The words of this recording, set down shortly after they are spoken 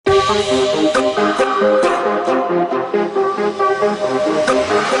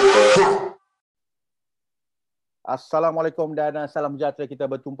Assalamualaikum dan salam sejahtera. Kita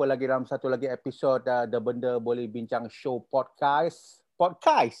berjumpa lagi dalam satu lagi episod The Benda Boleh Bincang Show Podcast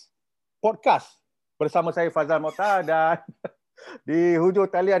bersama saya Fazal Mokhtar, dan di hujung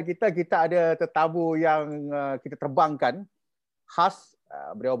talian kita ada tetamu yang kita terbangkan khas.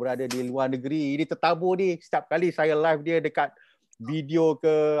 Beliau berada di luar negeri. Ini tetamu ni setiap kali saya live dia dekat video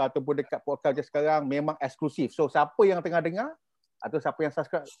ke ataupun dekat podcast dia sekarang memang eksklusif. So siapa yang tengah dengar atau siapa yang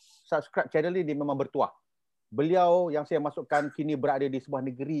subscribe channel ni, dia memang bertuah. Beliau yang saya masukkan kini berada di sebuah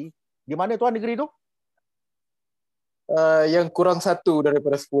negeri. Di mana tuan negeri tu? Yang kurang 1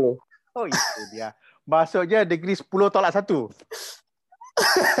 daripada 10. Oh, itu dia. Maksudnya negeri 10 tolak 1.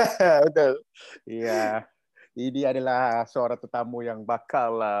 Betul. Ya. Ini adalah seorang tetamu yang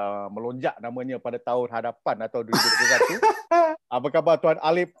bakal melonjak namanya pada tahun hadapan atau 2021. Apa khabar Tuan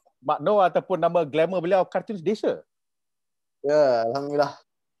Alip Makno ataupun nama glamour beliau Kartunis Desa? Ya, Alhamdulillah.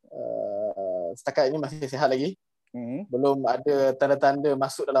 Setakat ini masih sihat lagi. Belum ada tanda-tanda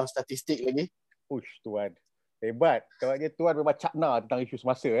masuk dalam statistik lagi. Ush, Tuan. Hebat. Sebabnya Tuan memang cakna tentang isu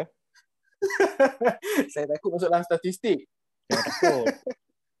semasa. Saya takut masuk dalam statistik. Jangan takut.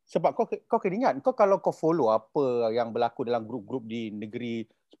 Sebab kau kena ingat, kalau kau follow apa yang berlaku dalam grup-grup di negeri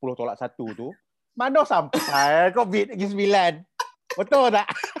 10 tolak 1 tu, mana sampai kau beat lagi 9. Betul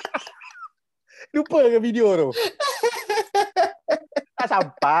tak? Lupa ke video tu? Tak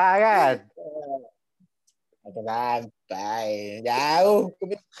sampai kan? Tak sampai. Jauh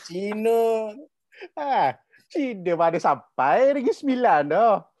ke Cina. Cina mana sampai lagi 9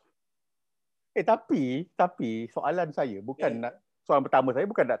 dah. Tapi soalan saya bukan nak, soalan pertama saya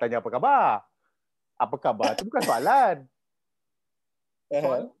bukan nak tanya apa khabar. Apa khabar tu bukan soalan.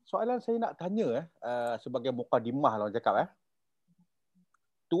 Soalan saya nak tanya sebagai mukadimah lah orang cakap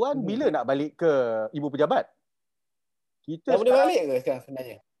Tuan bila nak balik ke ibu pejabat? Kita boleh balik ke sekarang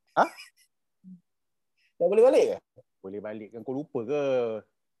sebenarnya? Dah boleh balik ke? Boleh balik kan, kau lupa ke?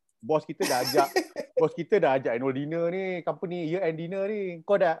 Bos kita dah ajak annual dinner ni, company year end dinner ni.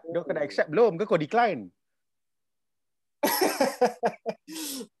 Kau dah accept belum ke kau decline?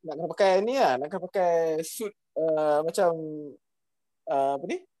 Nak kena pakai ni lah, nak kena pakai suit macam apa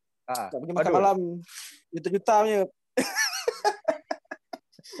ni? Nak pergi makan malam juta-juta punya.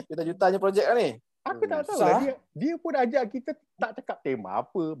 Juta-jutanya projek lah ni. Aku tak tahu lah. Dia pun ajak kita, tak cakap tema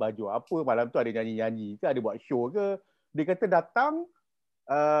apa, baju apa, malam tu ada nyanyi-nyanyi ke, ada buat show ke. Dia kata datang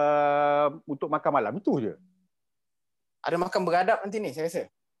untuk makan malam, itu je. Ada makan beradab nanti ni, saya rasa.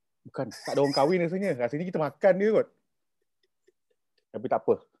 Bukan, tak ada orang kahwin rasanya. Rasanya kita makan dia kot. Tapi tak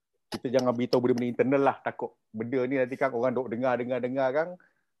apa. Kita jangan beritahu benda-benda internal lah. Takut benda ni nanti kan orang duk dengar kan.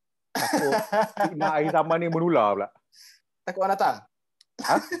 Takut fitnah akhir zaman ni menular pula. Takut orang datang?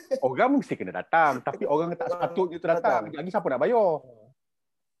 Orang mesti kena datang. Tapi orang tak sepatutnya tu datang. Lagi siapa nak bayar?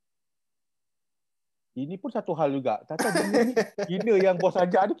 Ini pun satu hal juga. Tak dinner yang bos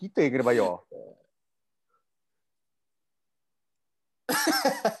ajak ni kita yang kena bayar.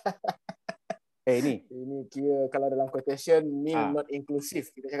 Ini kira kalau dalam quotation meal not inclusive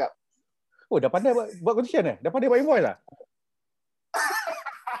kita cakap. Oh, dah pandai buat quotation Dah pandai buat invoice lah.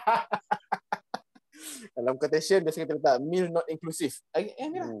 Dalam quotation biasa kita letak meal not inclusive. Yang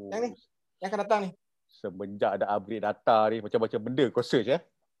ni yang akan datang ni. Semenjak ada upgrade data ni, macam-macam benda kau search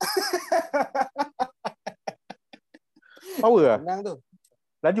Power lah. Senang tu.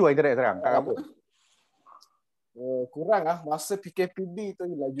 Laju lah internet sekarang kat kampung. Kurang masa PKPB tu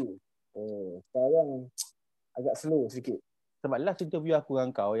laju. Sekarang agak slow sikit. Sebab last interview aku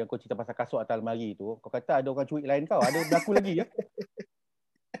dengan kau, yang kau cerita pasal kasut atas almari tu, kau kata ada orang curi lain kau. Ada berlaku lagi ya?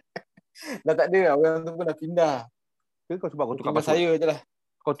 Dah tak ada, orang tu pun dah pindah. Ke kau sebab kau tukar password? Saya je lah.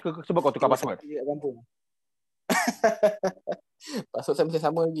 Sebab kau tukar password? Kat kampung. Password saya masih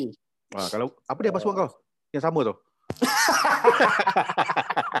sama lagi. Kalau apa dia password kau? Yang sama tu?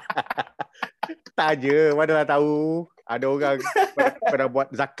 Tak je, manalah tahu. Ada orang pada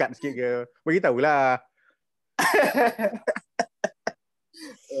buat zakat sikit ke. Beritahulah.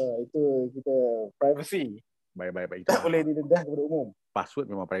 Itu kita privacy. Baik. Tak boleh didedah kepada umum.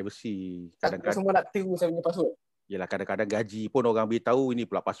 Password memang privacy. Kadang-kadang semua nak tiru saya punya password. Yelah, kadang-kadang gaji pun orang beritahu ini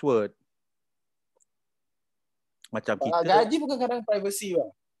pula password. Macam kita. Gaji bukan kadang privacy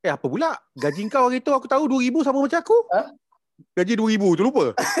bang. Apa pula? Gaji kau hari tu aku tahu 2,000 sama macam aku. Gaji 2,000 tu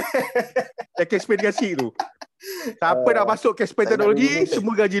lupa. Cashpay kasih tu. Siapa nak masuk Cashpay teknologi,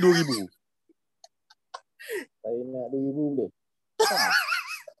 semua gaji 2,000. Saya nak 2,000 boleh.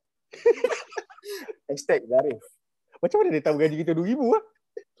 Hashtag Zarif. Macam mana dia tahu gaji kita 2,000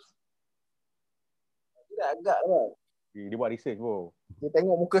 Tidak agak lah. Dia buat research bro. Dia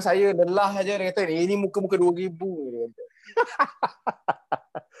tengok muka saya lelah aja, dia kata ini muka-muka 2,000 dia kata.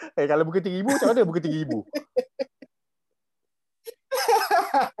 Kalau muka 3,000 macam mana muka 3,000?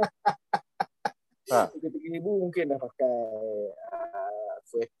 Muka 3,000 mungkin dah pakai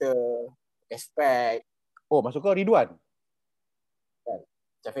sweater, pakai spek. Oh, masuk kau Ridwan? Kan?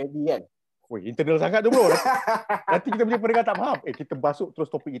 Macam Fedi kan? Weh, internal sangat tu bro. Nanti kita punya pendengar tak faham. Kita masuk terus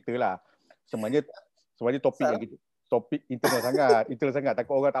topik kita lah. Sebenarnya topik yang kita, topik internal sangat.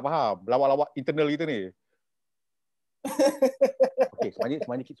 Takut orang tak faham. Lawak-lawak internal kita ni. Okey,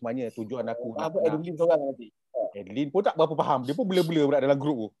 sebenarnya tujuan aku apa Adeline seorang nanti. Adeline pun tak berapa faham. Dia pun bela-bela pula dalam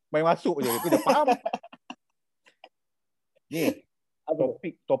grup tu. Main masuk je. Dia faham. Ni,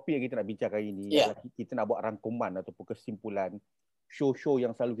 topik yang kita nak bincang hari ni, kita nak buat rangkuman ataupun kesimpulan show-show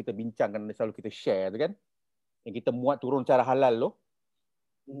yang selalu kita bincangkan dan selalu kita share tu kan. Yang kita muat turun cara halal tu.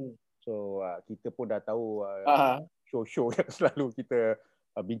 So, kita pun dah tahu show-show yang selalu kita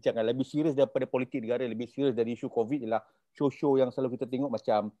bincangkan. Lebih serius daripada politik negara, lebih serius dari isu COVID ialah show-show yang selalu kita tengok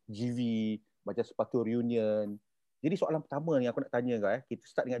macam GV, macam Sepahtu Reunion. Jadi soalan pertama ni aku nak tanya kau kita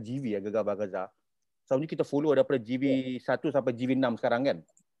start dengan GV Gegar Bagaza. Selalunya kita follow daripada GV1 sampai GV6 sekarang kan?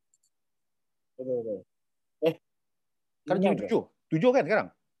 Betul. Kan GV7? 7 kan sekarang?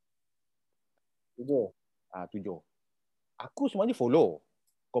 7. 7. Aku sebenarnya follow.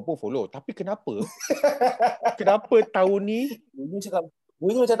 Kau pun follow. Tapi kenapa? Kenapa tahun ni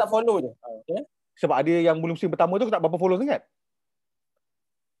Bunyi macam tak follow je. Okay? Sebab ada yang musim pertama tu aku tak berapa follow sangat.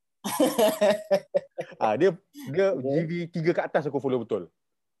 Dia GV3 ke atas aku follow betul.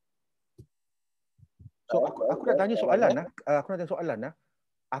 So aku nak tanya soalan.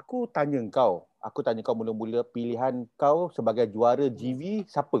 Aku tanya kau mula-mula pilihan kau sebagai juara GV,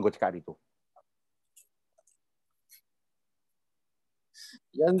 siapa kau cakap hari tu?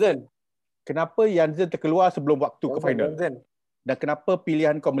 Yanzen. Kenapa Yanzen terkeluar sebelum waktu ke final? Yanzen. Dan kenapa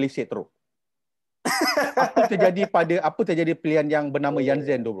pilihan kau meleset terus? Apa terjadi pilihan yang bernama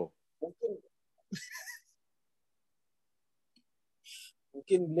Yanzen tu bro?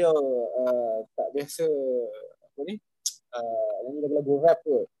 Mungkin beliau tak biasa nyanyi lagu-lagu rap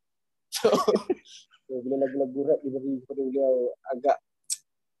kot. So bila lagu-lagu rap diberi kepada beliau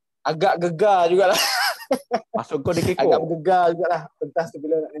agak gegar jugalah. Masuk kau dia kekok. Agak gegar jugalah pentas tu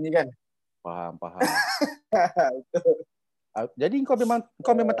bila nak nyanyi kan. Faham. Jadi kau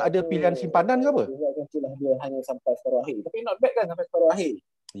memang tak ada pilihan simpanan ke apa? Itulah dia hanya sampai separuh akhir. Tapi not bad kan sampai separuh akhir.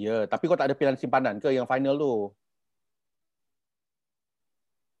 Ya, tapi kau tak ada pilihan simpanan ke yang final tu?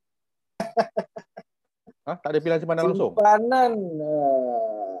 Tak ada pilihan simpanan langsung? Simpanan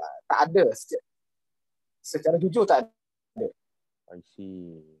tak ada. Secara jujur tak ada. I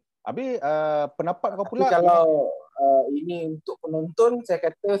see. Habis pendapat kau pula? Tapi kalau ini untuk penonton, saya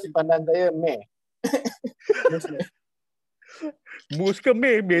kata simpanan saya meh. Mus ke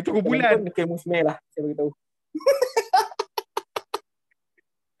meh tu kumpulan? Penonton mus meh lah, saya beritahu.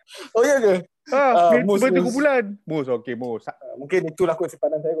 Oh ya ke? Mus tu kumpulan. Mus, okey mus. Mungkin itulah kot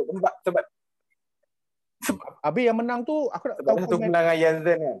simpanan saya kot. Sebab habis yang menang tu aku nak tahu komen kemenangan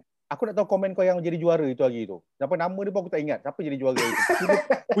Yanzen kan. Aku nak tahu komen kau yang jadi juara itu hari tu. Siapa nama dia pun aku tak ingat. Siapa jadi juara itu?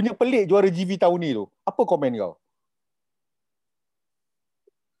 Punya pelik juara GV tahun ni tu. Apa komen kau?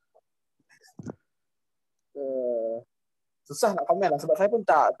 Susah nak komen lah sebab saya pun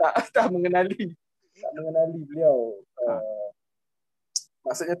tak mengenali beliau.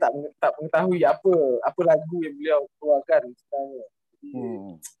 Maksudnya tak mengetahui apa lagu yang beliau keluarkan sebenarnya.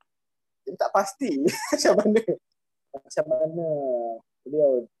 Jadi tak pasti macam mana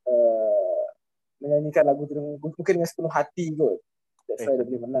beliau menyanyikan lagu tu mungkin dengan sepenuh hati kot. That's why dia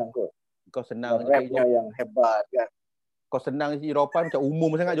boleh menang kot. Kau senang rapnya yang hebat kan. Kau senang isi jawapan macam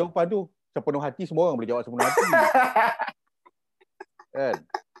umum sangat jawapan tu. Sepenuh hati semua orang boleh jawab sepenuh hati. Kan?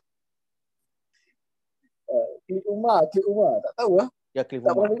 Klik Umar tak tahu lah. Ya, Klik Umar.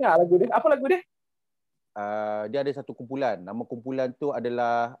 Tak pernah dengar lagu dia. Apa lagu dia? Dia ada satu kumpulan. Nama kumpulan tu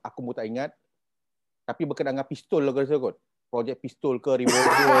adalah aku pun tak ingat. Tapi berkenaan dengan pistol lah rasa kot. Projek pistol ke,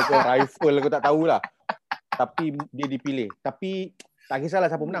 revolver ke, rifle ke tak tahulah. Tapi dia dipilih. Tapi tak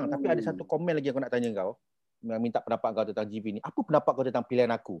kisahlah siapa menang. Tapi ada satu komen lagi aku nak tanya kau. Minta pendapat kau tentang GV ni. Apa pendapat kau tentang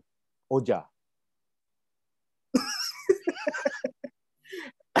pilihan aku? Oja.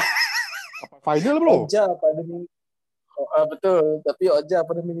 Final bro. Oja pada betul. Tapi Oja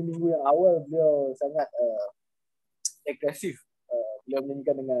pada minggu-minggu yang awal beliau sangat agresif. Beliau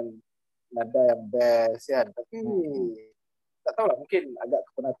menyanyikan dengan nada yang best kan. Tapi tak tahulah, mungkin agak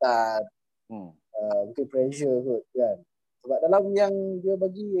kepenatan. Mungkin pressure kot kan. Sebab dalam yang dia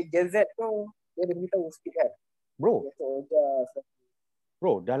bagi GV7 tu dia ada beritahu sikit kan. Bro. Oja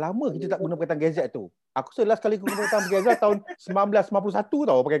Bro, dah lama kita tak guna perkataan gadget tu. Aku rasa last kali guna perkataan gadget tahun 1991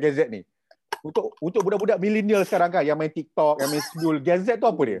 tau pakai gadget ni. Untuk budak-budak milenial sekarang kan yang main TikTok, yang main Snul, gadget tu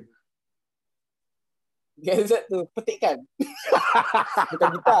apa dia? Gadget tu petikan. Bukan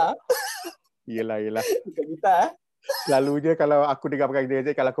gitar. Yelah. Bukan gitar. Selalunya kalau aku dengar pakai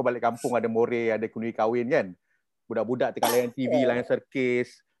gadget, kalau aku balik kampung ada more, ada kunui kahwin kan. Budak-budak tengah layan TV, layan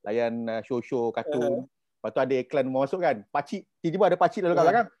serkis, layan show-show kartun. Lepas tu ada iklan mau masuk kan. Pakcik, tiba-tiba ada pakcik lalu kat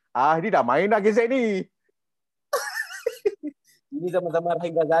belakang. Ini dah main dah gadget ni. Ini zaman-zaman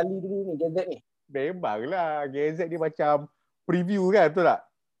Rahim Ghazali dulu ni, gadget ni. Memanglah, gadget ni macam preview kan, betul tak?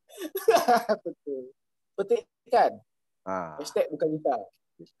 Betul. Petikan. Hashtag bukan gitar.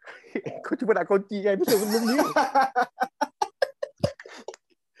 Kau cuba nak konti kan episode sebelum ni.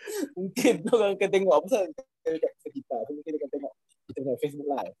 Mungkin orang akan tengok apa pasal dekat gitar. Mungkin dia akan tengok kita punya Facebook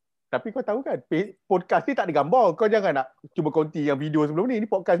Live. Tapi kau tahu kan, podcast ni tak ada gambar. Kau jangan nak cuba konti yang video sebelum ni. Ni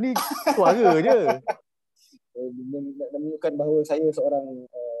podcast ni suara je. Nak menunjukkan bahawa saya seorang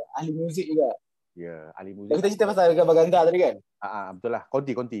ahli muzik juga. Ya, ahli muzik. Kita cerita pasal gambar ganda tadi kan? Betul lah.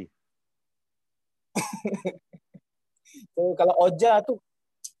 Konti. So, kalau Oja tu,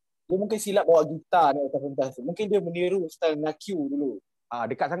 dia mungkin silap bawa gitar ni atas pentas tu. Mungkin dia meniru style Nakiu dulu.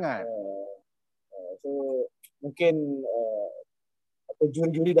 Dekat sangat. So, mungkin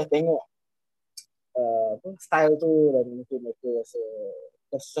juri-juri dah tengok style tu dan mungkin mereka rasa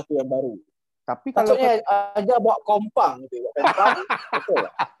sesuatu yang baru. Tapi kalau Aja bawa kompang tu. Betul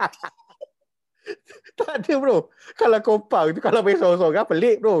tak? Tak ada bro. Kalau kompang tu, kalau main sorang-sorang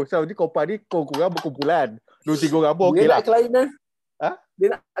pelik bro. Sebab kompang ni kurang berkumpulan. 2-3 orang pun okey lah. Dia nak kelainan. Dia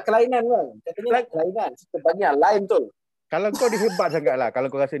nak kelainan kan. Katanya nak kelainan. Banyak lain tu. Kalau kau ni hebat sangat lah. Kalau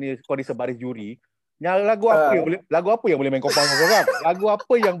kau rasa ni kau di sebaris juri. Lagu apa yang boleh main kompang sorang? Lagu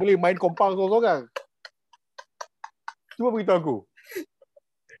apa yang boleh main kompang sorang? Cuba beritahu aku.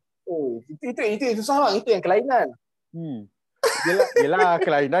 Oh, itu susah bang. Itu yang kelainan. Yelah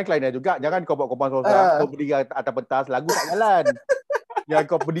kelainan juga. Jangan kau buat kompang sorang. Kau berdiri atas pentas, lagu tak jalan. Yang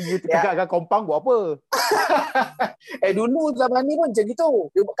kau berdiri tegakkan kompang buat apa? Dulu zaman ni pun macam gitu.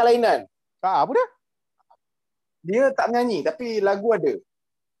 Dia buat kelainan. Apa dia? Dia tak menyanyi tapi lagu ada.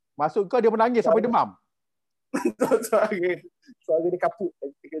 Maksud kau dia menangis sampai demam? Suara dia kaput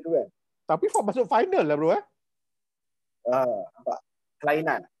ketika tu kan. Tapi masuk final lah bro nampak.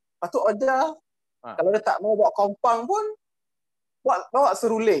 Kelainan. Patut Oja kalau dia tak mau bawa kompang pun bawa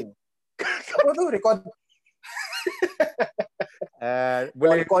seruling. Apa tu? Rekod.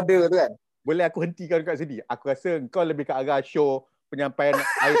 Boleh recorder tu kan. Boleh aku hentikan kat sini. Aku rasa kau lebih ke arah show penyampaian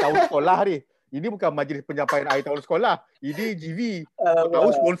akhir tahun sekolah ni. Ini bukan majlis penyampaian akhir tahun sekolah. Ini GV. Tahu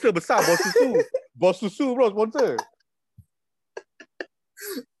sponsor besar, Bos Susu. Bos Susu bro sponsor.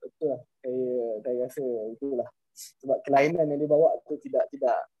 Betul lah. Saya rasa itulah. Sebab kelainan yang dia bawa tu tidak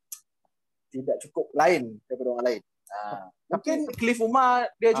cukup lain daripada orang lain. Mungkin Cliff Umar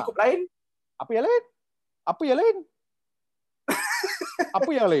dia cukup lain. Apa yang lain? Apa yang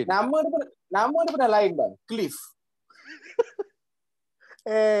lain? Nama dia pernah lain bang. Cliff.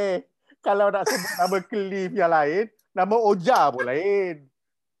 Kalau nak sebut nama Cliff yang lain, nama Oja pun lain.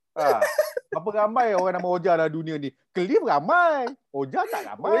 Berapa ramai orang nama Oja dalam dunia ni? Cliff ramai. Oja tak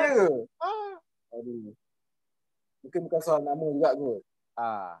ramai. Aduh. Mungkin bukan soal nama juga kot.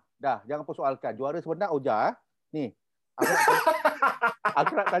 Dah, jangan persoalkan. Juara sebenar Oja. Ni.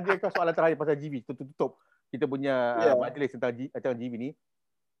 Aku nak tanya kau soalan terakhir pasal GV. Tutup kita punya majlis tentang GV ni.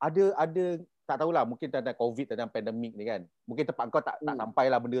 Ada tak tahulah, mungkin tentang COVID, tentang pandemik ni kan. Mungkin tempat kau tak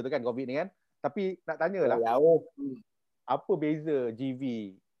sampai lah benda tu kan, COVID ni kan. Tapi nak tanyalah. Apa beza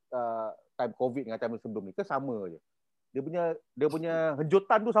GV time COVID dengan time sebelum ni? Ke sama je? Dia punya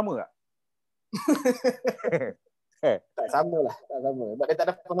henjutan tu sama tak? Tak sama lah. Tak sama. Sebab dia tak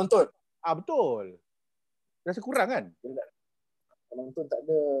ada penonton. Betul. Rasa kurang kan? Penonton tak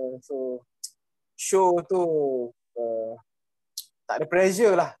ada. So, show tu tak ada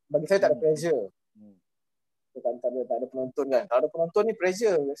pressure lah. Bagi saya tak ada pressure. Tak ada penonton kan. Kalau ada penonton ni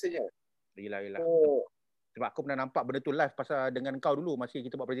pressure biasanya. Yelah. Sebab aku pernah nampak benda tu live pasal dengan kau dulu. Masih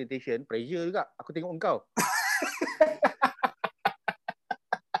kita buat presentation. Pressure juga. Aku tengok kau.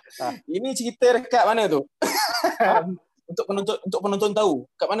 Ini cerita dekat mana tu? Untuk penonton tahu.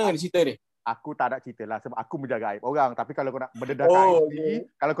 Kat mana ni cerita ni? Aku tak nak cerita lah sebab aku menjaga aib orang. Tapi kalau kau nak mendedahkan aib sendiri,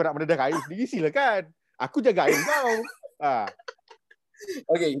 kalau kau nak mendedahkan aib sendiri, silakan. Aku jaga aib kau.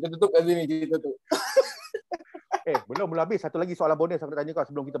 Okey, kita tutup kat sini. Kita tutup. Belum habis. Satu lagi soalan bonus aku nak tanya kau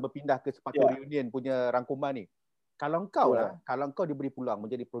sebelum kita berpindah ke Sepahtu Reunion punya rangkuman ni. Kalau kau kalau kau diberi peluang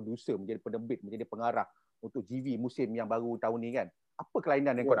menjadi producer, menjadi penerbit, menjadi pengarah untuk GV musim yang baru tahun ni kan, apa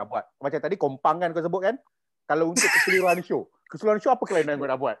kelainan yang kau nak buat? Macam tadi kompang kan kau sebut kan? Kalau untuk keseluruhan show, Keseluruhan show apa kelainan kau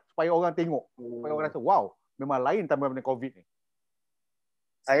nak buat supaya orang tengok, supaya orang rasa wow, memang lain tanpa COVID ni.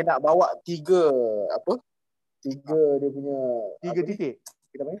 Saya nak bawa tiga dia punya titik.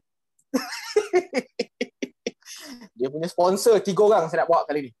 Kita panggil. Dia punya sponsor 3 orang saya nak bawa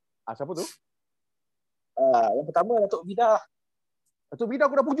kali ni. Siapa tu? Yang pertama Datuk Vida. Datuk Vida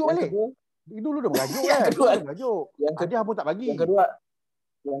aku dah pujuk balik. Dulu dah mengajuk kan. Yang kedua pun tak bagi.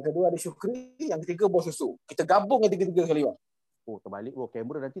 Yang kedua ada Syukri, yang ketiga Bos Susu. Kita gabung yang tiga-tiga sekali bang. Oh, terbalik bro.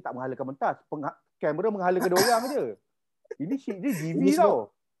 Kamera nanti tak menghalakan mentas. Kamera menghala kedua orang je. Ini GV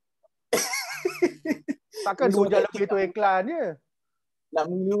tau. Takkan 2 jam lebih tu iklan je. Nak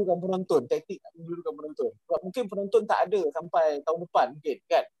menirukan penonton, taktik nak menirukan penonton. Sebab mungkin penonton tak ada sampai tahun depan mungkin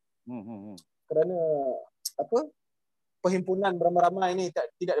kan. Kerana perhimpunan beramai-ramai ni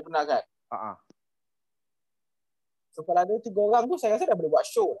tidak dibenarkan. So kalau ada 3 orang tu saya rasa dah boleh buat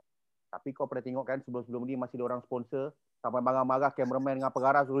show. Tapi kau pernah tengok kan sebelum ni masih ada orang sponsor sampai marah-marah kameraman dengan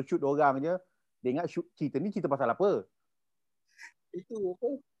pengarah suruh shoot 2 orang je. Dia ingat shoot cerita ni cerita pasal apa? Itu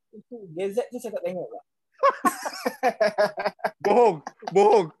GV7 tu saya tak tengok lah.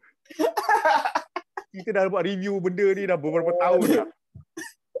 Bohong. Kita dah buat review benda ni dah beberapa tahun dah.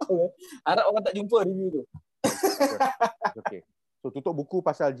 Harap orang tak jumpa review tu. Okay. So tutup buku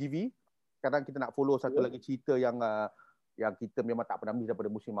pasal GV. Sekarang kita nak follow satu lagi cerita yang kita memang tak pernah miss daripada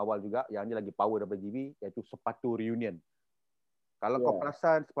musim awal juga. Yang ni lagi power daripada GV, iaitu Sepahtu Reunion. Kalau kau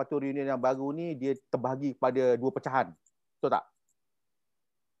perasan Sepahtu Reunion yang baru ni, dia terbahagi kepada 2 pecahan. Betul tak?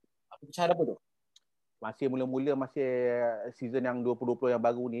 Pecahan apa tu? Masih mula-mula, masih season yang 2020 yang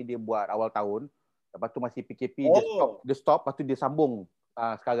baru ni, dia buat awal tahun. Lepas tu masih PKP, dia stop, lepas tu dia sambung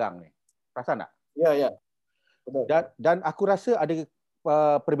sekarang ni. Perasan tak? Ya. Betul. Dan aku rasa ada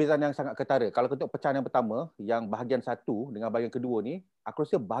perbezaan yang sangat ketara. Kalau kita tengok pecahan yang pertama, yang bahagian 1 dengan bahagian kedua ni, aku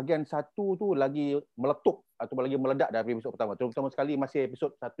rasa bahagian 1 tu lagi meletup atau lagi meledak daripada episod pertama. Terutama sekali masih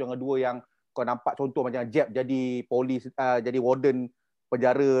episod 1 yang kedua yang kau nampak contoh macam Jeb jadi polis, jadi warden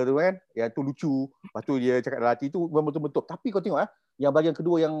penjara tu kan. Yang tu lucu. Lepas tu dia cakap lelaki tu memang betul-betul. Tapi kau tengok yang bahagian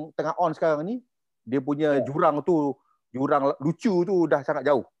kedua yang tengah on sekarang ni, dia punya jurang lucu tu dah sangat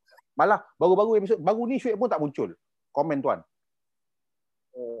jauh. Malah baru-baru episod baru ni Syuib pun tak muncul. Komen tuan.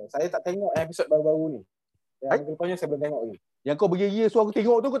 Saya tak tengok episod baru-baru ni. Yang lepas saya belum tengok lagi. Yang kau bergeria suruh aku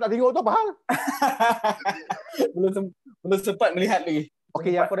tengok tu, kau tak tengok tu apa hal? belum sempat melihat lagi.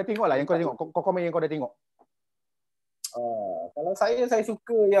 Okey, yang kau dah tengok lah. Yang kau dah tengok. Kau komen yang kau dah tengok. Kalau saya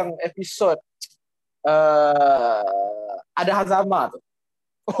suka yang episod ada Hazama tu.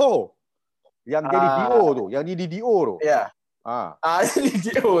 Oh. Yang jadi DO tu. Yang jadi DO tu. Ya. Jadi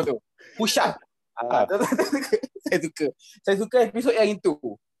DO tu. Push up. Saya suka episod yang itu.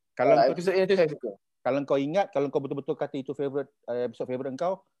 Kalau episod yang itu saya suka. Kalau kau ingat, kalau kau betul-betul kata itu episod favorite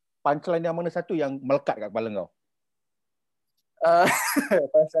kau, punchline yang mana satu yang melekat kat kepala kau?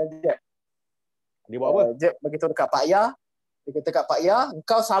 Punchline Jeb. Dia buat apa? Jeb beritahu dekat Pak Ya. Dia kata kat Pak Ya,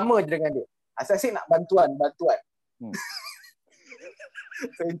 engkau sama je dengan dia. Asyik nak bantuan. So,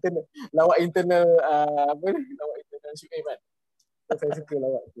 lawak internal lawak internal Syuib kan. Saya suka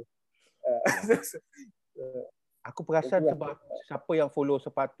lawak tu. Aku perasan sebab siapa yang follow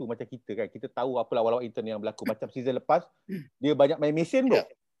Sepahtu macam kita kan, kita tahu apa lawak-lawak intern yang berlaku. Macam season lepas, dia banyak main mesin bro.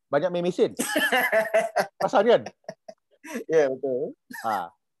 Banyak main mesin. Pasal kan? Ya, betul.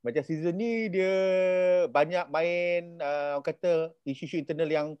 Macam season ni dia banyak main orang kata isu-isu internal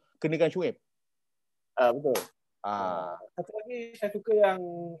yang kenakan Syuib. Betul. Satu lagi saya suka yang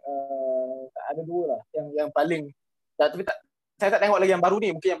ada 2 lah yang paling tapi saya tak tengok lagi yang baru ni.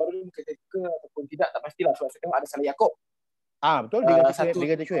 Mungkin yang baru ni mungkin saya suka ataupun tidak, tak pastilah. Sebab saya tengok ada Saleh Yaakob. Betul, dia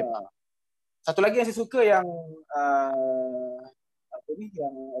kata Syuib. Satu lagi yang saya suka yang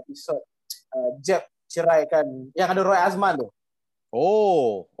yang episod Jeb ceraikan yang ada Roy Azman tu.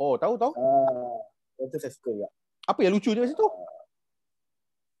 Tahu. Itu saya suka juga. Apa yang lucu di situ?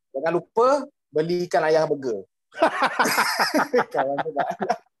 Jangan lupa belikan ayah burger. Kawan tu tak.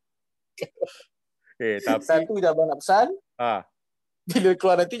 Tapi satu je abang nak pesan. Bila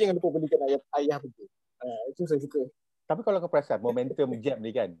keluar nanti jangan lupa belikan ayah burger. Itu saya suka. Tapi kalau kau perasan momentum Jeb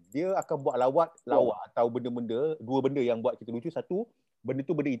ni kan, dia akan buat lawak atau benda-benda, 2 benda yang buat kita lucu. Satu, benda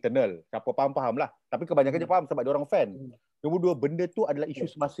tu benda internal. Siapa faham lah. Tapi kebanyakan dia faham sebab dia orang fan. Nombor 2, benda tu adalah isu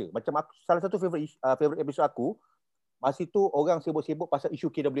semasa. Macam aku, salah satu favorite episode aku, masa tu orang sibuk-sibuk pasal isu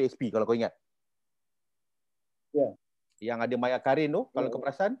KWSP kalau kau ingat. Yang ada Maya Karin tu, kalau kau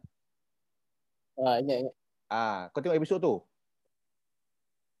perasan. Ingat. Kau tengok episod tu?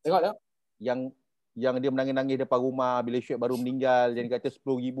 Tengok tak? Yang dia menangis-nangis depan rumah bila Syuib baru meninggal, dia kata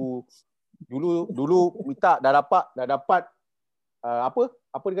 10,000. Dulu minta dah dapat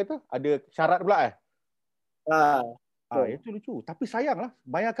apa dia kata? Ada syarat pula Itu lucu. Tapi sayanglah,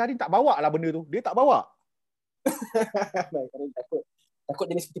 Maya Karin tak bawa lah benda tu. Dia tak bawa. Maya Karin takut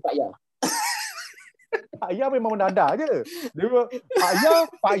jadi seperti Pak Ya. Pak Ya memang menadah je.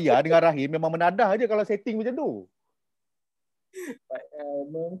 Pak Ya dengan Rahim memang menadah je kalau setting macam tu.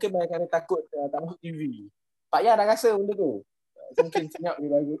 Mungkin Maya Karin takut tak masuk TV. Pak Ya dah rasa benda tu. Mungkin senyap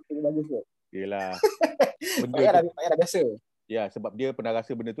lebih bagus kot. Yelah. Pak Ya dah biasa. Ya, sebab dia pernah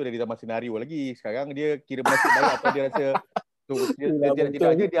rasa benda tu dari zaman senario lagi. Sekarang dia kira bernasib baik atau dia rasa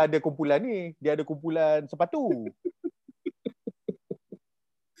tidaknya dia ada kumpulan ni. Dia ada kumpulan sepatu.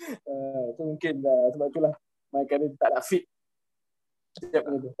 Itu mungkin sebab itulah Maya Karin tak nak fit.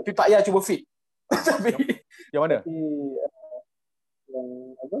 Tapi Pak Ya cuba fit. Yang mana? Tapi yang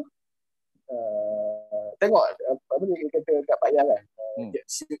apa? Tengok apa dia kata kat Pak Ya kan.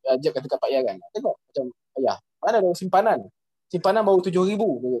 Jeb kata kat Pak Ya kan. Tengok macam Pak Ya. Mana ada simpanan baru 7,000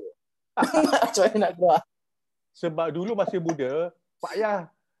 dia. Macam mana nak keluar? Sebab dulu masih muda, Pak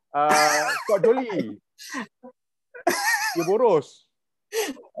Ya kuat joli. Dia boros.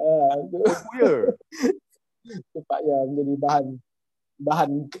 Pak Ya menjadi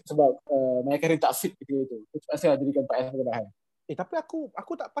bahan sebab Maya Karin tak fit ketika itu. Terpaksa jadikan Pak Ya sebagai bahan. Tapi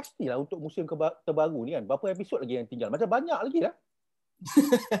aku tak pastilah untuk musim terbaru ni kan. Berapa episod lagi yang tinggal? Macam banyak lagi lah.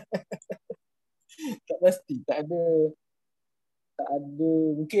 Tak pasti. Tak ada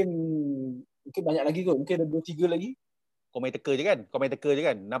mungkin banyak lagi kot. Mungkin ada 2-3 lagi. Kau main teka je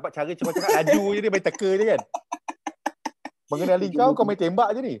kan? Nampak cara cakap laju je dia main teka je kan? Mengenali kau main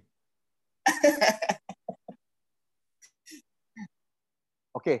tembak je ni.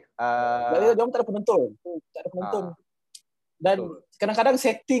 Okey. Dia tak ada penonton. Dan kadang-kadang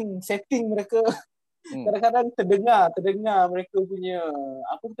setting mereka kadang-kadang terdengar mereka punya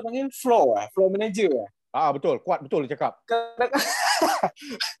apa kita panggil floor manager. Betul, kuat betul dia cakap.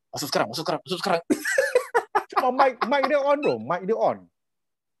 Masuk sekarang. Cuma mic dia on bro, mic dia on.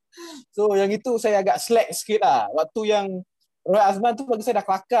 So yang itu saya agak slack sikit lah. Waktu yang Roy Azman tu bagi saya dah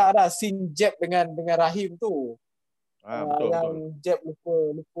kelakar dah scene Jeb dengan Rahim tu. Betul. Jeb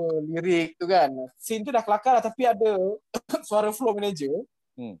lupa lirik tu kan. Scene tu dah kelakar lah, tapi ada suara floor manager.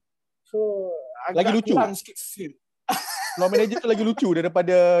 So agak lagi lucu. Kurang sikit feel. Floor manager tu lagi lucu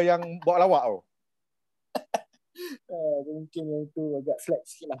daripada yang bawa lawak tu. Mungkin yang tu agak slack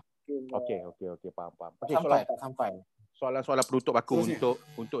sikit lah. Okey, faham. Okay, sampai. Soalan-soalan penutup aku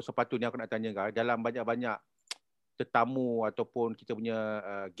untuk sepatu ni aku nak tanya kau. Dalam banyak-banyak tetamu ataupun kita punya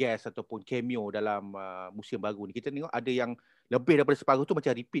guest ataupun cameo dalam musim baru ni, kita tengok ada yang lebih daripada separuh tu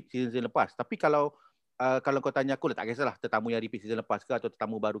macam repeat season lepas. Tapi kalau kau tanya aku, tak kisahlah tetamu yang repeat season lepas ke atau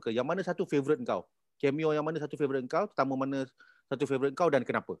tetamu baru ke, yang mana satu favourite kau? Cameo yang mana satu favourite kau? Tetamu mana satu favourite kau dan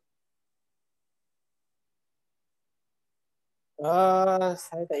kenapa?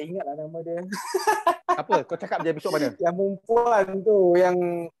 Saya tak ingat lah nama dia. Apa? Kau cakap je episod mana? Yang perempuan tu, yang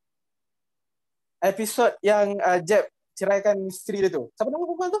episod yang Jeb ceraikan isteri dia tu. Siapa nama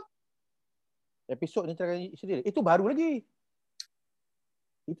perempuan tu? Episod ni ceraikan isteri dia. Itu baru lagi.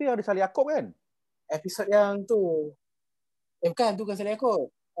 Itu yang ada Salih Yaakob kan? Episod yang tu. Bukan Salih Yaakob.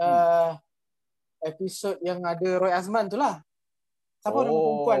 Episod yang ada Roy Azman tu lah. Siapa nama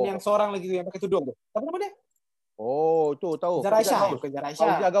perempuan yang seorang lagi tu yang pakai tudung tu? Siapa nama dia? Tu tahu.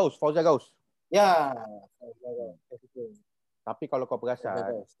 Fauzia Gaus. Ya. Tapi kalau kau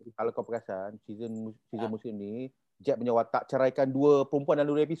perasan season musim ni Jeb punya watak ceraikan 2 perempuan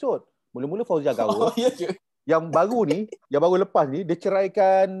dalam 2 episod. Mula-mula Fauzia Gaus. Yang baru ni, yang baru lepas ni dia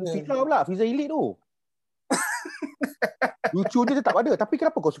ceraikan Fiza pula, Fiza Elite tu. Lucu dia tetap ada. Tapi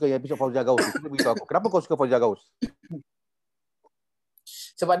kenapa kau suka yang episod Fauzia Gaus tu? Beritahu aku. Kenapa kau suka Fauzia Gaus?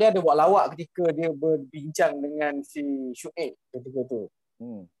 Sebab dia ada buat lawak ketika dia berbincang dengan si Syuib ketika tu.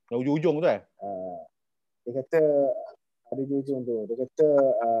 Yang ujung-ujung tu Dia kata ada di ujung tu. Dia kata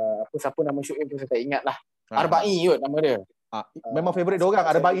siapa nama Syuib tu saya tak ingat lah. Arba'i kot nama dia. Memang favourite dia orang.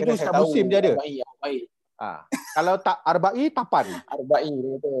 Arba'i tu setiap musim dia ada. Arba'i. Kalau tak Arba'i, Tapan. Arba'i dia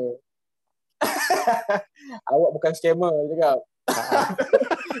kata. Awak bukan scammer dia cakap.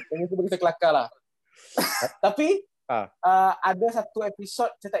 Yang itu bagi saya kelakar lah. Tapi ada satu episod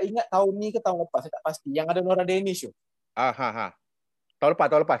saya tak ingat tahun ni ke tahun lepas, saya tak pasti, yang ada Nora Danish tu. Tahun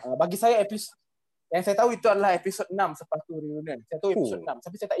lepas. Bagi saya episod yang saya tahu itu adalah episod 6 Sepahtu Reunion. Saya tahu episod 6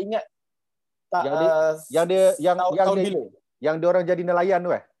 tapi saya tak ingat yang dia orang jadi nelayan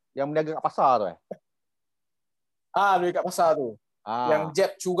tu yang berniaga kat pasar tu dia kat pasar tu. Yang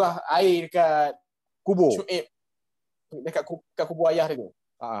Jeb curah air dekat kubur Syuib dekat kubur ayah dia tu.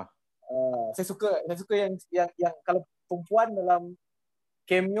 Saya suka yang kalau perempuan dalam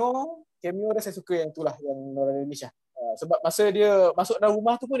cameo dia, saya suka yang itulah, yang Nora Danish lah. Sebab masa dia masuk dalam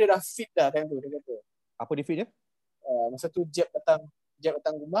rumah tu pun dia dah fit dah time tu, dia kata. Apa dia fit dia? masa tu Jeb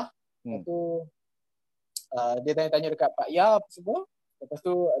datang rumah. Lepas tu dia tanya-tanya dekat Pak Ya apa semua. Lepas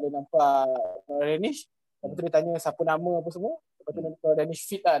tu ada nampak Danish. Lepas tu dia tanya siapa nama apa semua. Lepas tu Danish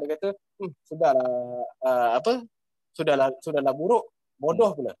fit lah. Dia kata sudahlah sudahlah buruk,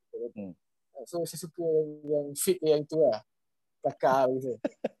 bodoh pula. So saya suka yang fit yang tu lah. Kelakar gitu.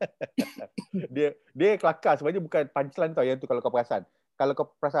 dia kelakar sebenarnya, bukan punchline tau yang tu. Kalau kau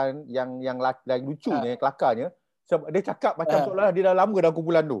perasan, yang lucunya, kelakarnya, sebab dia cakap macam seolah dia dah lama dah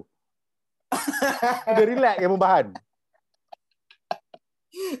kumpulan tu. Dia relax yang membahan.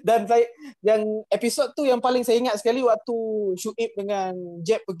 Dan yang episod tu yang paling saya ingat sekali waktu Syuib dengan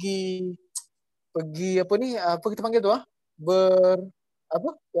Jeb pergi apa kita panggil tu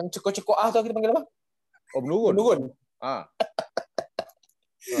yang cekok-cekok tu kita panggil apa? Menurun.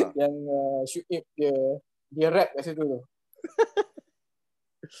 Yang Syuib dia rap kat situ tu.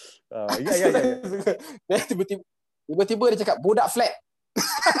 Ya. Tiba-tiba dia cakap budak flat.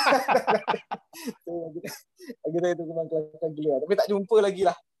 Kita itu memang kelakar gila. Tapi tak jumpa lagi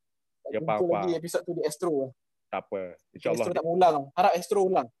lah. Lagi episod tu di Astro. Tak apa. InsyaAllah. Astro tak ulang. Harap Astro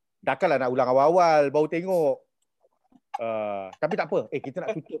ulang. Takkanlah nak ulang awal-awal baru tengok. Tapi tak apa.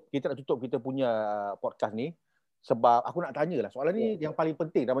 Kita nak tutup kita punya podcast ni. Sebab aku nak tanya lah. Soalan ni yang paling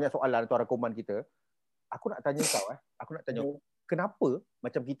penting. Dah banyak soalan tuan rakuman kita. Aku nak tanya kau. Aku nak tanya kenapa,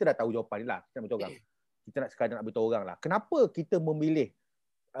 macam kita dah tahu jawapan ni lah. Kita nak beritahu orang. Kita nak sekadar nak beritahu orang lah. Kenapa kita memilih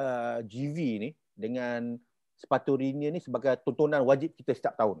GV ni dengan Sepahtu Reunion ni sebagai tontonan wajib kita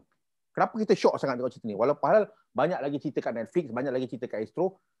setiap tahun? Kenapa kita shock sangat tengok cerita ni? Walaupun banyak lagi cerita kat Netflix, banyak lagi cerita kat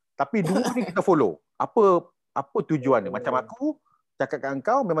Astro, tapi dua ni kita follow. Apa tujuan dia? Macam aku cakap kat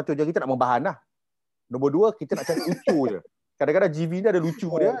engkau, memang tujuan kita nak membahan lah. Nombor dua, kita nak cari lucu je. Kadang-kadang GV ni ada lucu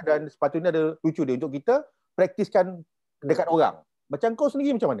dia dan Sepahtu ni ada lucu dia untuk kita praktiskan dekat orang. Macam kau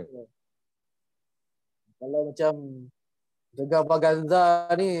sendiri macam mana? Kalau macam Gegar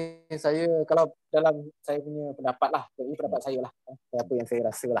Baganza ni, kalau dalam saya punya pendapat lah, ini pendapat saya lah, apa yang saya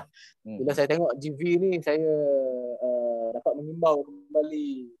rasa lah. Bila saya tengok GV ni, saya dapat mengimbau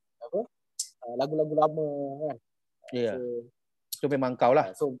kembali lagu-lagu lama kan. Ya. So memang kau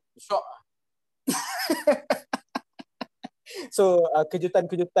lah. So shock. So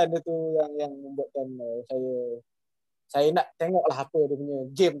kejutan-kejutan dia tu yang membuatkan saya nak tengok lah apa dia punya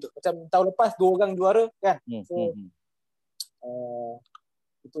game tu. Macam tahun lepas 2 orang juara kan. So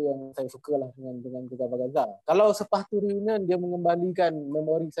itu yang saya suka lah dengan Gegar Baganza. Kalau Sepahtu Reunion, dia mengembalikan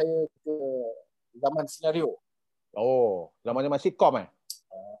memori saya ke zaman senario. Zaman sitcom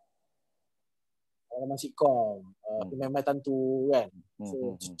Zaman sitcom, Memang Tantu kan.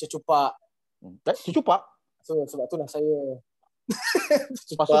 So Cecupak. Cecupak? So sebab itulah saya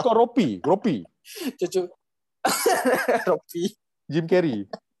pasukan Ropi. Ropi. Jim Carrey.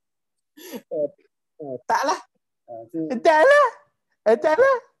 Taklah. Apa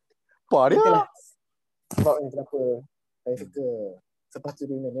dia? Sebab kenapa saya suka Sepahtu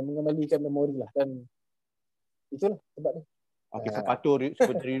Reunion, yang mengembalikan memori lah. Dan itulah sebab ni. Okay, Sepahtu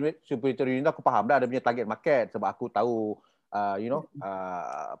Reunion aku faham dah, ada punya target market. Sebab aku tahu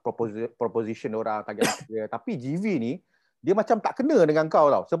proposition orang, target market dia. Tapi GV ni dia macam tak kena dengan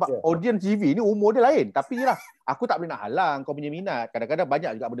kau tau. Sebab audience GV ni umur dia lain. Tapi yelah, aku tak boleh nak halang kau punya minat. Kadang-kadang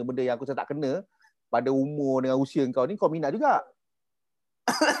banyak juga benda-benda yang aku rasa tak kena pada umur dengan usia kau ni, kau minat juga.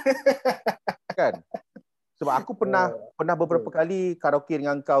 Kan? Sebab aku pernah beberapa kali karaoke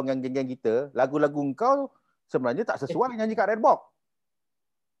dengan kau, dengan geng-geng kita. Lagu-lagu kau sebenarnya tak sesuai nyanyi kat Redbox.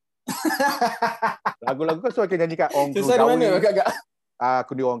 Lagu-lagu kau sesuai nyanyi kat Ong Kru Kahwin. Mana agak-agak?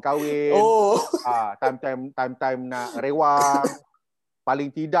 Aku di Orang Kahwin. Time nak rewang.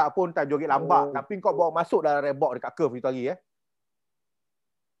 Paling tidak pun time joget lambak. Tapi kau bawa masuk dalam Redbox dekat curve itu lagi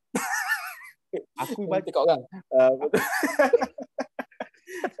Aku baca kat orang.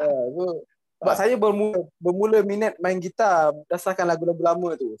 Sebab saya bermula minat main gitar berdasarkan lagu-lagu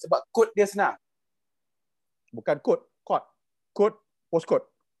lama tu. Sebab kod dia senang. Bukan kod. Postcode.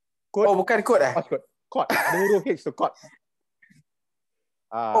 Bukan kod Postcode. Kod. Ada huruf H tu, kod.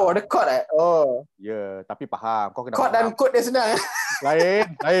 Ada kod Ya, tapi faham. Kau kena kod dan kod dia senang. Lain.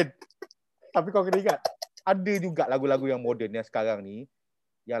 Tapi kau kena ingat, ada juga lagu-lagu yang moden yang sekarang ni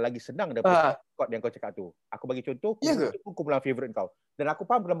yang lagi senang daripada kod yang kau cakap tu. Aku bagi contoh, kumpulan favourite kau. Dan aku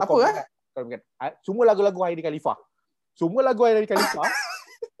faham dalam kau ingat, semua lagu-lagu Heidi Khalifah.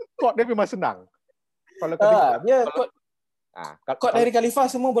 Kod dia memang senang. Kalau kau kod Heidi Khalifah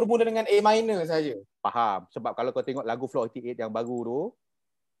semua bermula dengan A minor saja. Faham. Sebab kalau kau tengok lagu Floor 88 yang baru tu,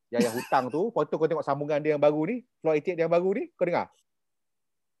 yang hutang tu, lepas tu kau tengok sambungan dia yang baru ni, Floor 88 yang baru ni, kau dengar?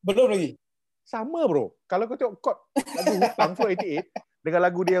 Belum lagi. Sama bro. Kalau kau tengok kod lagu hutang Floor 88 dengan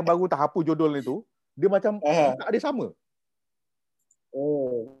lagu dia yang baru tak apa judul ni tu, Dia macam tak ada sama.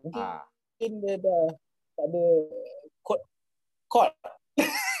 Oh, mungkin Ah, dia dah tak ada court.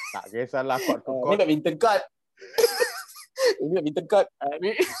 tak kisahlah court ke Ni court. badminton court. Ini badminton court.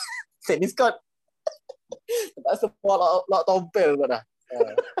 Ni tennis court. Tak semua lot tompel kau dah.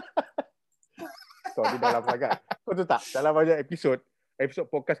 Kau ni dalam sangat. Kau tahu tak? Dalam banyak episod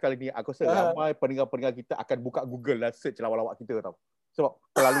podcast kali ni, aku rasa ramai pendengar-pendengar kita akan buka Google dan search lawak-lawak kita tau. Sebab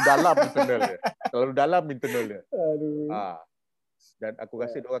terlalu dalam internal dia. Terlalu dalam internal dia. Aduh. Dan aku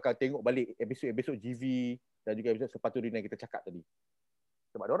rasa diorang akan tengok balik episod-episod GV dan juga episod Sepahtu yang kita cakap tadi.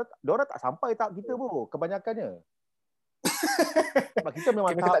 Sebab diorang tak sampai tahap kita bro, kebanyakannya. Sebab kita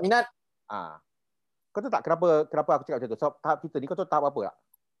memang Kita tak minat. Kau tahu tak kenapa aku cakap macam tu? Sebab tahap kita ni, kau tahu tahap apa tak?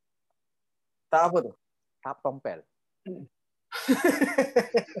 Tak apa tu? Tahap tompel.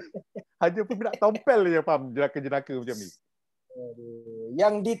 Hanya peminat tompel je faham jenaka-jenaka macam ni.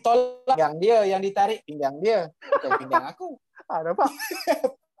 Yang ditolak yang dia, yang ditarik pinggang dia, bukan pinggang aku. Nampak?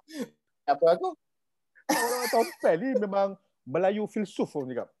 Apa aku? Orang tompel ni memang Melayu filsuf pun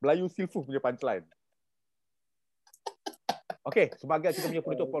cakap. Melayu filsuf punya punchline. Okey, sebagai kita punya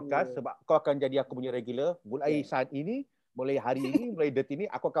penutup podcast, sebab kau akan jadi aku punya regular, mulai saat ini, mulai hari ini, mulai detik ini,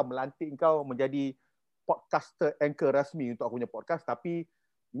 aku akan melantik kau menjadi podcaster anchor rasmi untuk aku punya podcast. Tapi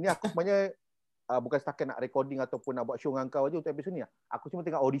ini aku sebenarnya bukan setakat nak recording ataupun nak buat show dengan kau aja untuk episod ni. Aku cuma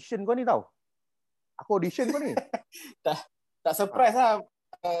tengok audition kau ni tau. Aku audition kau ni. Tak surprise lah.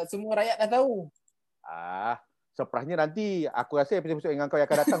 Semua rakyat dah tahu. Surprise-nya nanti. Aku rasa episod dengan kau yang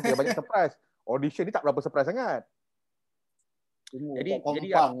akan datang dia banyak surprise. Audition ni tak berapa surprise sangat. Jadi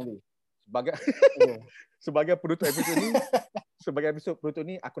sebagai penutup episod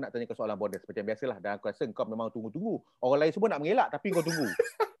ni, aku nak tanya kau soalan bonus macam biasalah, dan aku rasa kau memang tunggu-tunggu. Orang lain semua nak mengelak tapi kau tunggu.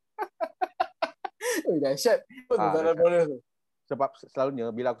 Dahsyat. Soalan bonus tu. Sebab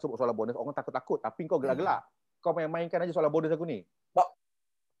selalunya bila aku sebut soalan bonus, orang takut-takut tapi kau gelak-gelak. Kau main-mainkan aja soalan bonus aku ni.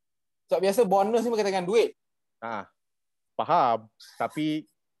 Sebab biasa bonus ni berkaitan dengan duit. Faham. Tapi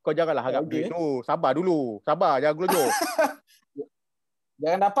kau janganlah harap duit tu. Sabar dulu. Sabar, jangan gelojoh.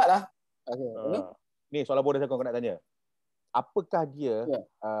 Jangan dapat lah. Ni soalan bonus aku nak tanya. Apakah dia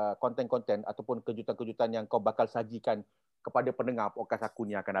konten-konten ataupun kejutan-kejutan yang kau bakal sajikan kepada pendengar podcast aku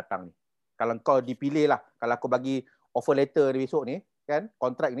ni akan datang ni? Kalau kau dipilih lah, kalau aku bagi offer letter besok ni, kan,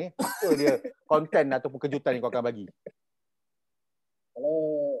 kontrak ni, apa dia konten ataupun kejutan yang kau akan bagi?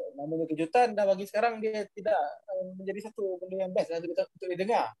 Kalau namanya kejutan, dah bagi sekarang dia tidak menjadi satu benda yang best lah untuk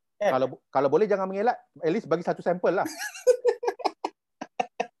didengar. Kan? Kalau boleh jangan mengelak, at least bagi satu sampel lah.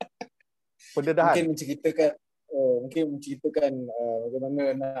 Pendedahan. Mungkin menceritakan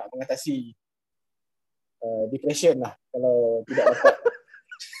bagaimana nak mengatasi depression lah kalau tidak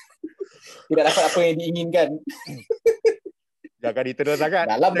dapat apa yang diinginkan. Jangan diterus sangat.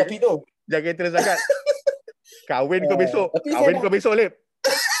 Dalam tapi tu. Jangan terus sangat. Kahwin kau besok. Lip.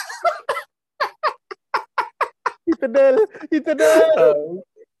 Eternal.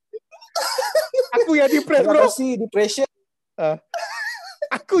 Aku yang depressed bro. Depression.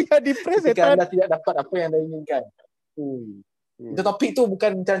 Aku yang depressed. Jika anda tidak dapat apa yang anda inginkan. Itu topik tu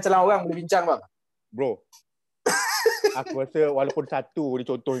bukan calon-calon orang boleh bincang bang. Bro. Aku rasa walaupun satu ni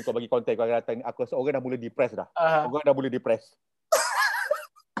contoh kau bagi konten kau akan datang ni, aku rasa orang dah mula depressed dah. Orang dah mula depressed.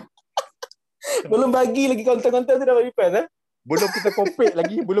 Belum bagi lagi konten-konten tu dah depressed Belum kita compete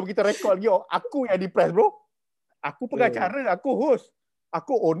lagi, belum kita record lagi. Aku yang depressed bro. Aku pengacara, aku host.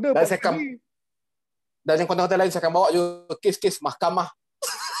 Aku owner. Dan yang konten-konten lain saya akan bawa juga kes-kes mahkamah.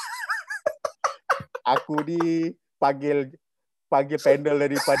 Aku ni panggil panel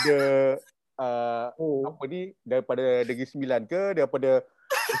daripada apa ni, daripada Negeri Sembilan ke, daripada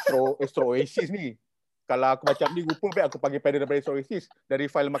Astro Oasis ni. Kalau aku macam ni rupa baik aku panggil panel daripada Astro Oasis dari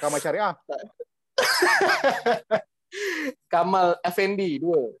file Mahkamah Syariah. Kamal Effendi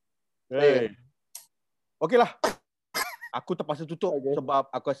 2. Okeylah. Aku terpaksa tutup sebab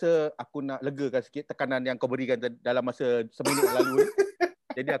aku rasa aku nak legakan sikit tekanan yang kau berikan dalam masa seminit yang lalu ni.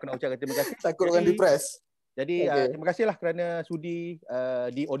 Jadi aku nak ucapkan terima kasih. Takut dengan depres. Jadi terima kasihlah kerana sudi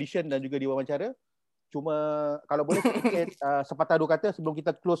di audition dan juga di wawancara. Cuma kalau boleh sikit sepatah dua kata sebelum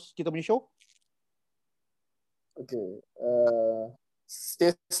kita close kita punya show.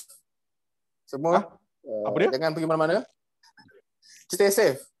 Stay semua. Apa dia? Jangan pergi mana-mana. Stay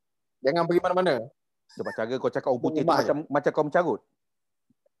safe. Jangan pergi mana-mana. Sebab cara kau cakap putih tu macam kau mencarut.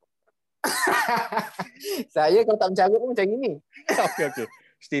 Saya kalau tak mencarut pun macam ini. Okey.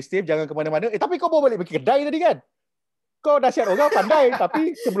 Stay safe, jangan ke mana-mana. Tapi kau bawa balik pergi kedai tadi kan? Kau dah siap orang pandai.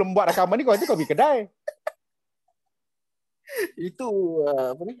 Tapi sebelum buat rakaman ni kau kata kau pergi kedai. Itu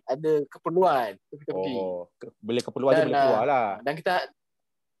apa ni? Ada keperluan. Kita pergi. Boleh keperluan je boleh keluar lah. Dan kita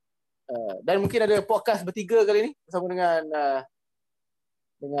Dan mungkin ada podcast bertiga kali ni bersama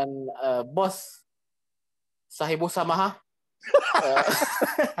dengan bos Sahibo Samaha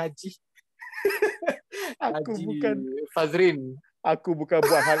Haji Fazrin. Aku bukan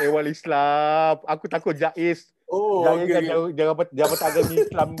buat hal ehwal Islam. Aku takut Jais. Jabatan Agama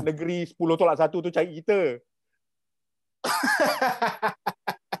Islam Negeri 10 tolak 1 tu cari kita.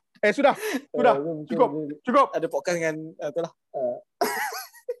 Sudah. Cukup. Ada podcast dengan itulah.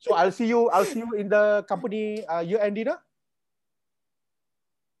 So I'll see you in the company year end dinner.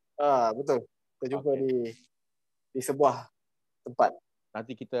 Betul. Kita jumpa di sebuah tempat.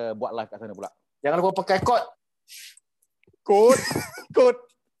 Nanti kita buat live kat sana pula. Jangan lupa pakai kod.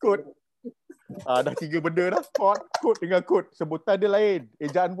 Dah 3 benda dah. Kod dengan kod. Sebutan dia lain.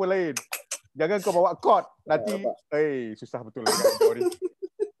 Ejaan pun lain. Jangan kau bawa kod. Nanti susah betul lah.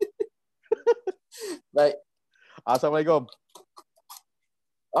 Baik. Assalamualaikum.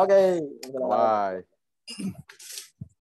 Okay. Bye.